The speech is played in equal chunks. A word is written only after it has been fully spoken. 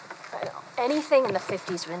I know. Anything in the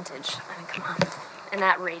 50s vintage. I mean, come on. And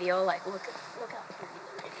that radio, like, look how pretty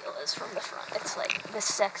the radio is from the front. It's like the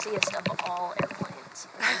sexiest of all airplanes.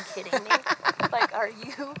 Are you kidding me? Like, are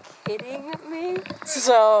you kidding me?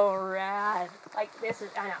 So rad. Like, this is,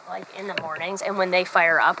 I know, like, in the mornings, and when they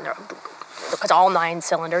fire up, and they're, because all 9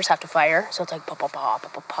 cylinders have to fire, so it's like, pa pa pa pa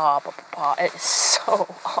pa pa pa pa pa. It's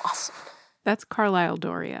so awesome. That's Carlisle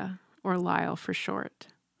Doria, or Lyle for short.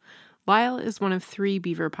 Lyle is one of 3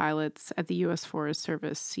 Beaver pilots at the U.S. Forest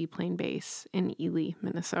Service Seaplane Base in Ely,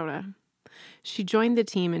 Minnesota. She joined the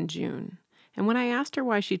team in June, and when I asked her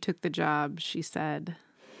why she took the job, she said,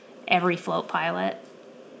 every float pilot,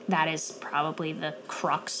 that is probably the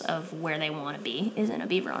crux of where they want to be, is in a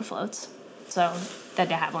Beaver on floats. So the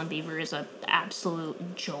de Havilland Beaver is an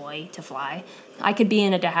absolute joy to fly. I could be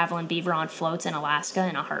in a de Havilland Beaver on floats in Alaska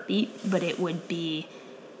in a heartbeat, but it would be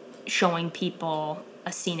showing people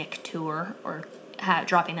a scenic tour or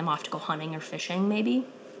dropping them off to go hunting or fishing maybe.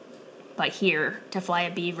 But here, to fly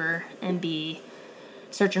a Beaver and be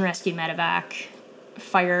search and rescue medevac,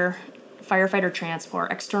 firefighter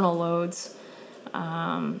transport, external loads,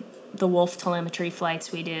 the wolf telemetry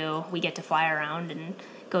flights we do, we get to fly around and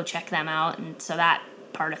go check them out. And so that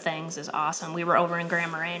part of things is awesome. We were over in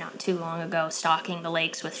Grand Marais not too long ago stocking the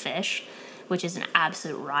lakes with fish, which is an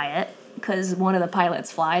absolute riot because one of the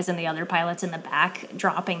pilots flies and the other pilot's in the back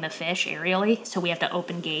dropping the fish aerially. So we have to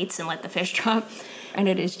open gates and let the fish drop. And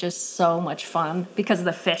it is just so much fun because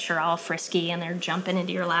the fish are all frisky and they're jumping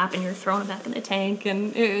into your lap and you're throwing them back in the tank.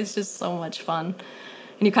 And it was just so much fun.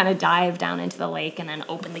 And you kind of dive down into the lake and then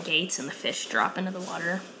open the gates and the fish drop into the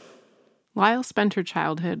water. Lyle spent her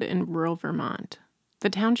childhood in rural Vermont. The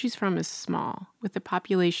town she's from is small, with a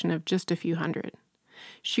population of just a few hundred.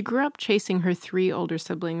 She grew up chasing her 3 older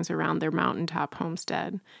siblings around their mountaintop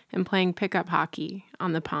homestead and playing pickup hockey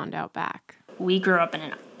on the pond out back. We grew up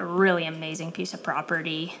in a really amazing piece of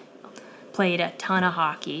property, played a ton of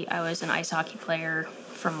hockey. I was an ice hockey player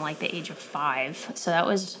from like the age of 5. So that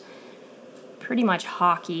was pretty much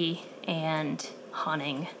hockey and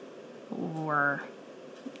hunting were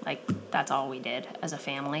like, that's all we did as a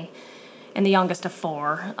family. And the youngest of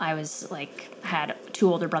 4, I was like, had 2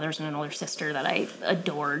 older brothers and an older sister that I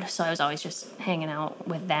adored. So I was always just hanging out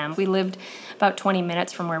with them. We lived about 20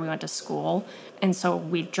 minutes from where we went to school. And so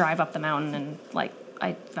we'd drive up the mountain and like,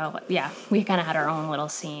 I felt like, yeah, we kind of had our own little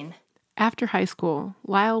scene. After high school,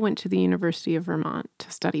 Lyle went to the University of Vermont to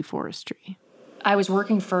study forestry. I was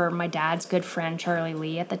working for my dad's good friend, Charlie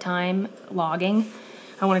Lee, at the time, logging.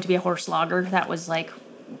 I wanted to be a horse logger. That was like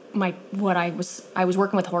I was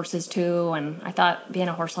working with horses too, and I thought being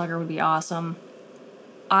a horse logger would be awesome.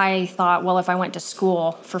 I thought, well, if I went to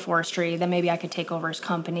school for forestry, then maybe I could take over his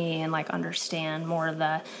company and like understand more of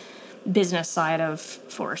the business side of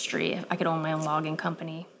forestry. I could own my own logging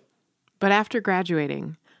company. But after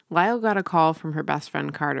graduating, Lyle got a call from her best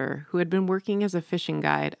friend Carter, who had been working as a fishing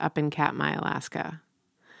guide up in Katmai, Alaska.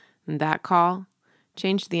 And that call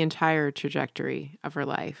changed the entire trajectory of her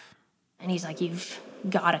life. And he's like, you've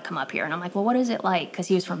got to come up here. And I'm like, well, what is it like? Because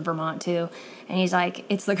he was from Vermont too. And he's like,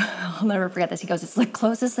 it's like, I'll never forget this. He goes, it's the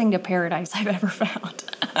closest thing to paradise I've ever found.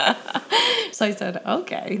 So I said,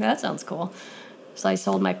 okay, that sounds cool. So I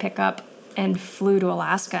sold my pickup and flew to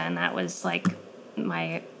Alaska. And that was like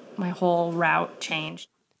my whole route changed.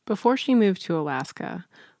 Before she moved to Alaska,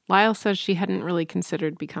 Lyle says she hadn't really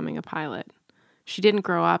considered becoming a pilot. She didn't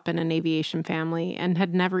grow up in an aviation family and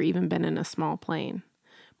had never even been in a small plane.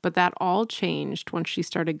 But that all changed once she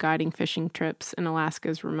started guiding fishing trips in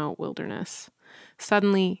Alaska's remote wilderness.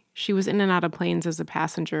 Suddenly, she was in and out of planes as a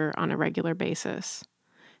passenger on a regular basis.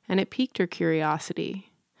 And it piqued her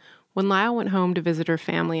curiosity. When Lyle went home to visit her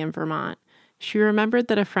family in Vermont, she remembered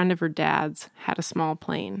that a friend of her dad's had a small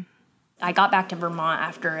plane. I got back to Vermont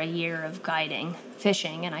after a year of guiding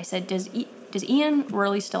fishing, and I said, does Ian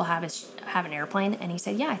really still have an airplane? And he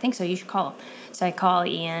said, yeah, I think so. You should call him. So I call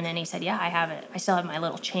Ian, and he said, yeah, I have it. I still have my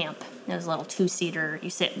little Champ. It was a little 2-seater.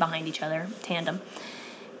 You sit behind each other, tandem.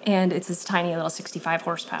 And it's this tiny little 65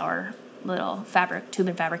 horsepower little tube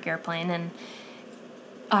and fabric airplane. And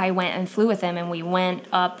I went and flew with him, and we went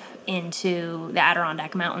up into the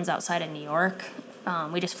Adirondack Mountains outside of New York.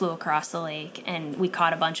 We just flew across the lake, and we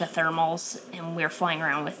caught a bunch of thermals, and we were flying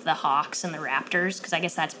around with the hawks and the raptors, because I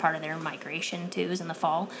guess that's part of their migration, too, is in the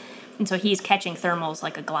fall. And so he's catching thermals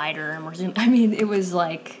like a glider, and we're zooming. I mean, it was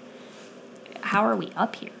like, how are we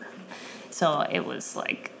up here? So it was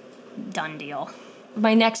like, done deal.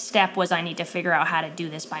 My next step was I need to figure out how to do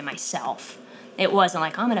this by myself. It wasn't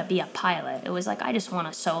like, I'm going to be a pilot. It was like, I just want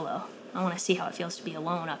to solo. I want to see how it feels to be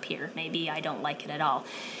alone up here. Maybe I don't like it at all.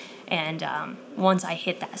 And once I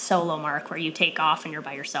hit that solo mark where you take off and you're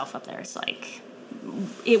by yourself up there, it's like,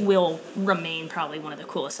 it will remain probably one of the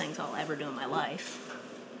coolest things I'll ever do in my life.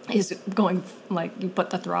 Is going, like, you put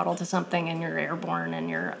the throttle to something and you're airborne and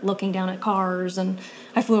you're looking down at cars. And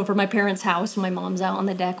I flew over my parents' house and my mom's out on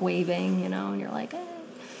the deck waving, and you're like,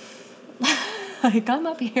 hey, like, I'm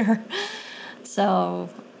up here. So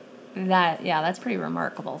that's pretty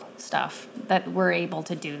remarkable stuff that we're able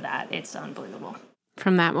to do that. It's unbelievable.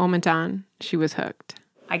 From that moment on, she was hooked.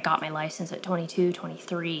 I got my license at 22,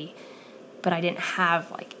 23, but I didn't have,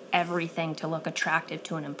 like, everything to look attractive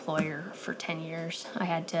to an employer for 10 years. I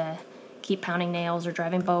had to keep pounding nails or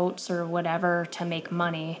driving boats or whatever to make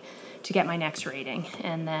money to get my next rating.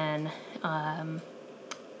 And then I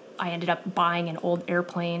ended up buying an old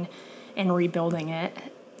airplane and rebuilding it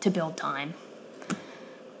to build time.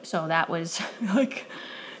 So that was like,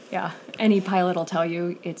 yeah, any pilot will tell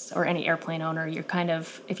you or any airplane owner, you're kind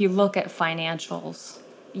of, if you look at financials,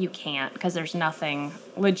 you can't, because there's nothing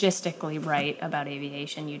logistically right about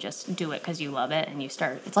aviation. You just do it because you love it, and you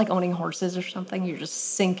start. It's like owning horses or something. You're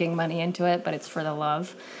just sinking money into it, but it's for the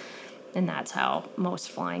love. And that's how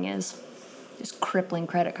most flying is. Just crippling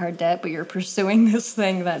credit card debt, but you're pursuing this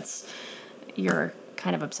thing you're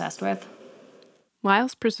kind of obsessed with.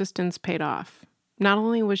 Lyle's persistence paid off. Not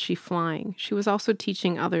only was she flying, she was also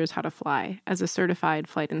teaching others how to fly as a certified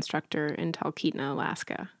flight instructor in Talkeetna,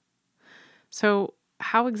 Alaska. So,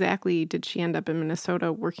 how exactly did she end up in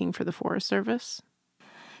Minnesota working for the Forest Service?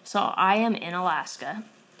 So I am in Alaska.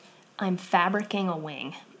 I'm fabricking a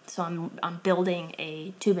wing. So I'm building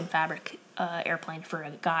a tube and fabric airplane for a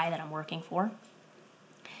guy that I'm working for.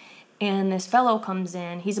 And this fellow comes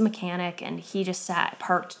in. He's a mechanic, and he just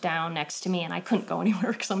parked down next to me, and I couldn't go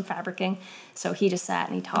anywhere because I'm fabricking. So he just sat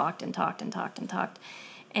and he talked and talked and talked and talked.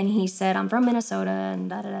 And he said, I'm from Minnesota, and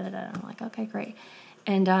da-da-da-da-da. I'm like, okay, great.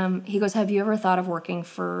 And he goes, have you ever thought of working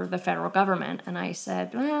for the federal government? And I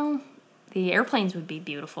said, well, the airplanes would be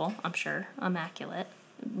beautiful, I'm sure, immaculate,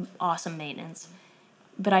 awesome maintenance.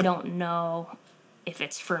 But I don't know if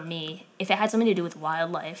it's for me. If it had something to do with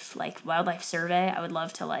wildlife, like wildlife survey, I would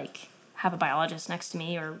love to, like, have a biologist next to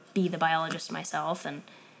me or be the biologist myself and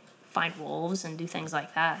find wolves and do things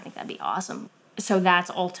like that. I think that'd be awesome. So that's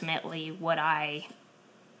ultimately what I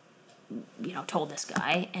told this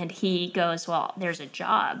guy, and he goes, well, there's a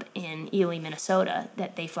job in Ely, Minnesota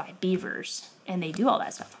that they fly beavers and they do all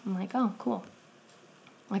that stuff. I'm like, oh, cool.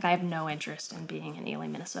 Like, I have no interest in being in Ely,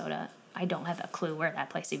 Minnesota. I don't have a clue where that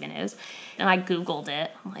place even is. And I Googled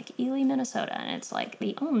it. I'm like, Ely, Minnesota. And it's like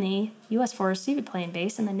the only U.S. Forest seaplane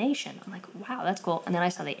base in the nation. I'm like, wow, that's cool. And then I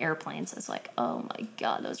saw the airplanes. It's like, oh my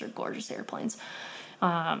God, those are gorgeous airplanes.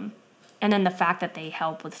 And then the fact that they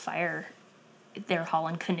help with fire. They're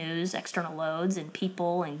hauling canoes, external loads, and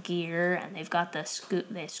people and gear, and they've got the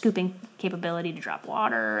scooping capability to drop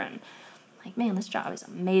water, and like, man, this job is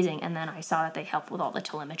amazing. And then I saw that they help with all the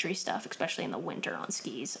telemetry stuff, especially in the winter on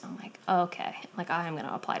skis. I'm like, okay, like, I am going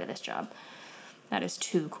to apply to this job. That is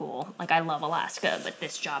too cool. Like, I love Alaska, but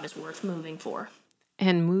this job is worth moving for.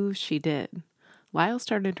 And move she did. Lyle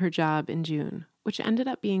started her job in June, which ended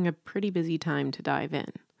up being a pretty busy time to dive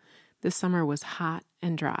in. This summer was hot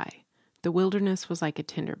and dry. The wilderness was like a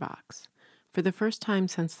tinderbox. For the first time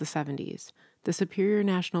since the 70s, the Superior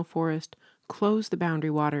National Forest closed the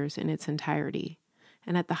Boundary Waters in its entirety,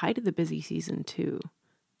 and at the height of the busy season, too,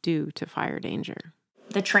 due to fire danger.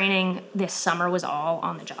 The training this summer was all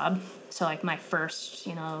on the job. So, like, my first,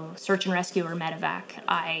 search and rescue or medevac,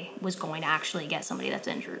 I was going to actually get somebody that's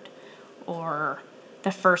injured. Or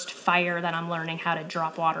the first fire that I'm learning how to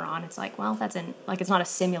drop water on, it's like, well, it's not a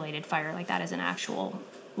simulated fire. Like, that is an actual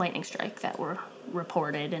lightning strike that were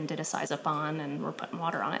reported and did a size up on, and we're putting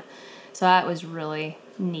water on it. So that was really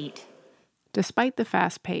neat. Despite the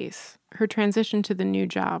fast pace, her transition to the new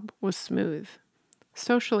job was smooth.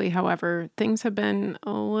 Socially, however, things have been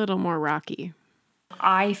a little more rocky.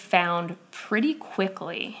 I found pretty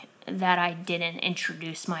quickly that I didn't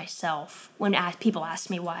introduce myself. When people asked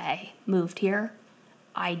me why I moved here,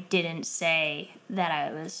 I didn't say that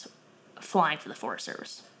I was flying for the Forest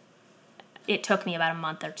Service. It took me about a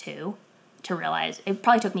month or two to realize. It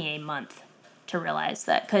probably took me a month to realize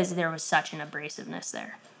that, because there was such an abrasiveness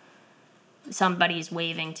there. Somebody's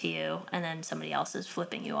waving to you, and then somebody else is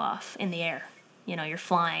flipping you off in the air. You're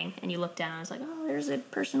flying, and you look down, and it's like, oh, there's a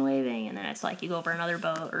person waving, and then it's like you go over another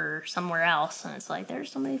boat or somewhere else, and it's like,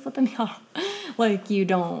 there's somebody flipping me off. Like,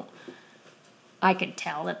 I could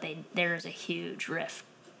tell that there's a huge rift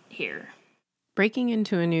here. Breaking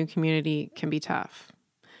into a new community can be tough.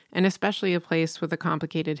 And especially a place with a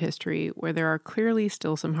complicated history where there are clearly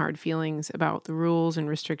still some hard feelings about the rules and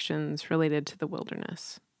restrictions related to the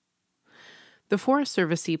wilderness. The Forest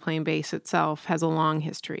Service Seaplane Base itself has a long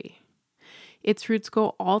history. Its roots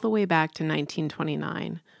go all the way back to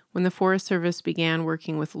 1929, when the Forest Service began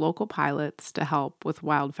working with local pilots to help with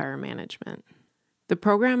wildfire management. The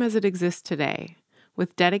program as it exists today,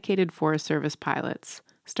 with dedicated Forest Service pilots,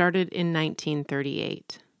 started in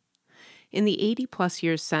 1938. In the 80-plus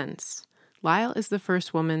years since, Lyle is the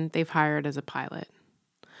first woman they've hired as a pilot.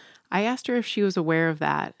 I asked her if she was aware of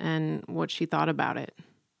that and what she thought about it.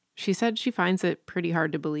 She said she finds it pretty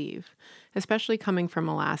hard to believe, especially coming from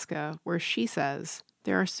Alaska, where she says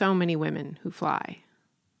there are so many women who fly.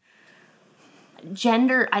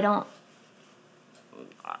 Gender,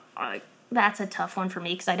 that's a tough one for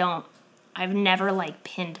me because I've never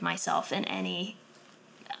pinned myself in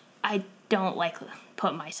I don't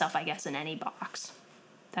put myself, I guess, in any box.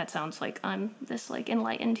 That sounds like I'm this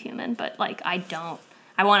enlightened human, but I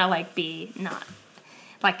want to be not,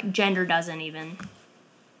 gender doesn't even,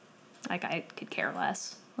 I could care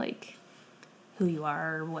less, who you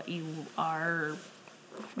are, what you are,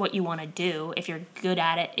 what you want to do. If you're good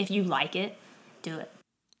at it, if you like it, do it.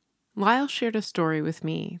 Lyle shared a story with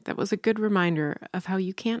me that was a good reminder of how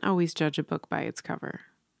you can't always judge a book by its cover.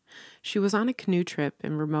 She was on a canoe trip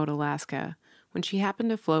in remote Alaska when she happened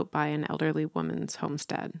to float by an elderly woman's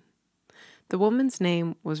homestead. The woman's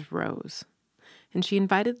name was Rose, and she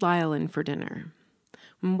invited Lyle in for dinner.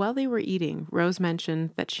 And while they were eating, Rose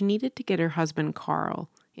mentioned that she needed to get her husband, Carl,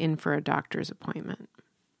 in for a doctor's appointment.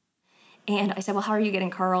 And I said, well, how are you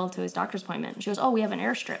getting Carl to his doctor's appointment? And she goes, oh, we have an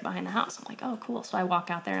airstrip behind the house. I'm like, oh, cool. So I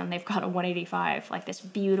walk out there, and they've got a 185, this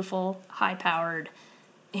beautiful, high-powered,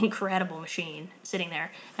 incredible machine sitting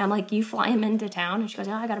there. And I'm like, you fly him into town? And she goes,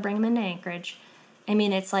 yeah, I got to bring him into Anchorage. I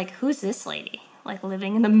mean, it's who's this lady?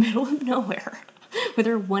 Living in the middle of nowhere with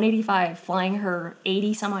her 185 flying her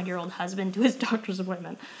 80-some-odd-year-old husband to his doctor's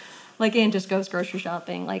appointment. And just goes grocery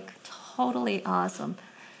shopping. Totally awesome.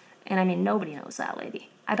 And I mean, nobody knows that lady.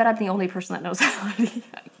 I bet I'm the only person that knows that lady.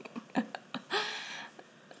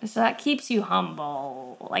 So that keeps you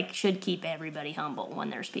humble. Should keep everybody humble when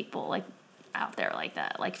there's people out there like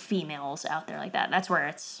that, females out there like that. That's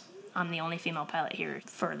where I'm the only female pilot here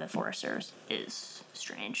for the Forest Service is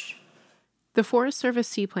strange. The Forest Service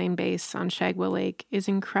Seaplane Base on Shagwa Lake is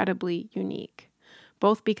incredibly unique,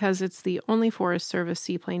 both because it's the only Forest Service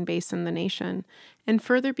seaplane base in the nation, and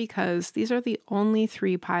further because these are the only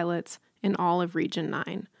 3 pilots in all of Region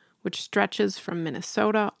 9, which stretches from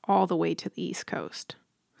Minnesota all the way to the East Coast.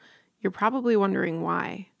 You're probably wondering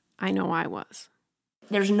why. I know I was.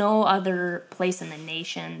 There's no other place in the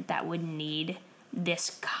nation that would need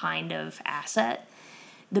this kind of asset.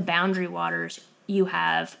 The Boundary Waters, you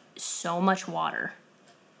have so much water.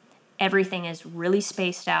 Everything is really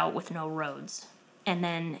spaced out with no roads. And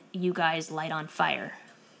then you guys light on fire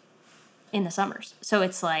in the summers. So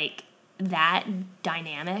it's that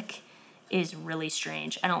dynamic is really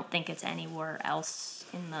strange. I don't think it's anywhere else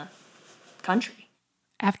in the country.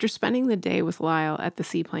 After spending the day with Lyle at the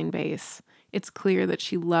seaplane base, it's clear that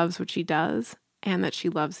she loves what she does and that she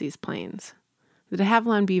loves these planes. The de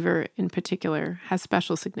Havilland Beaver, in particular, has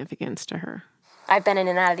special significance to her. I've been in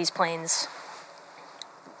and out of these planes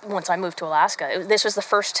once I moved to Alaska. This was the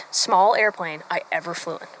first small airplane I ever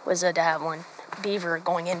flew in, was a de Havilland Beaver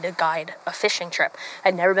going in to guide a fishing trip.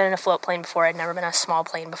 I'd never been in a float plane before. I'd never been in a small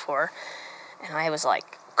plane before. And I was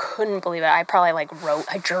couldn't believe it. I probably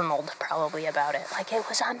I journaled probably about it. It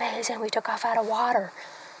was amazing. We took off out of water.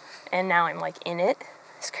 And now I'm in it.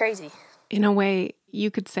 It's crazy. In a way,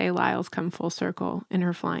 you could say Lyle's come full circle in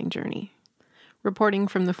her flying journey. Reporting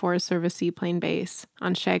from the Forest Service Seaplane Base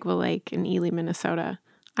on Shagwa Lake in Ely, Minnesota,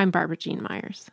 I'm Barbara Jean Myers.